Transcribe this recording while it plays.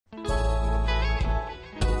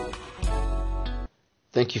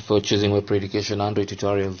Thank you for choosing Web Education Android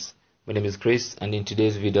Tutorials. My name is Chris, and in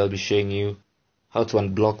today's video I'll be showing you how to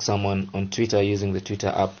unblock someone on Twitter using the Twitter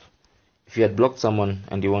app. If you had blocked someone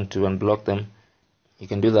and you want to unblock them, you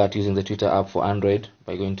can do that using the Twitter app for Android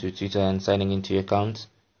by going to Twitter and signing into your account.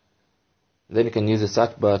 Then you can use the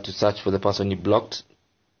search bar to search for the person you blocked.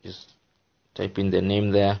 Just type in their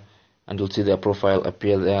name there and you'll see their profile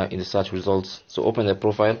appear there in the search results. So open their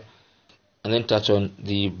profile and then touch on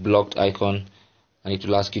the blocked icon, and it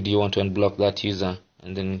will ask you, do you want to unblock that user?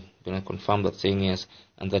 And then you're going to confirm that, saying yes,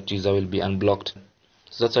 and that user will be unblocked.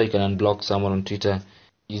 So that's how you can unblock someone on Twitter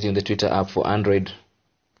using the Twitter app for Android.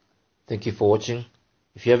 Thank you for watching.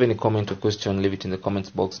 If you have any comment or question, leave it in the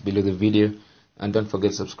comments box below the video, and don't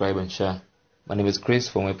forget to subscribe and share. My name is Chris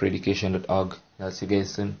from webeducation.org. I'll see you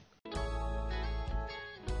guys soon.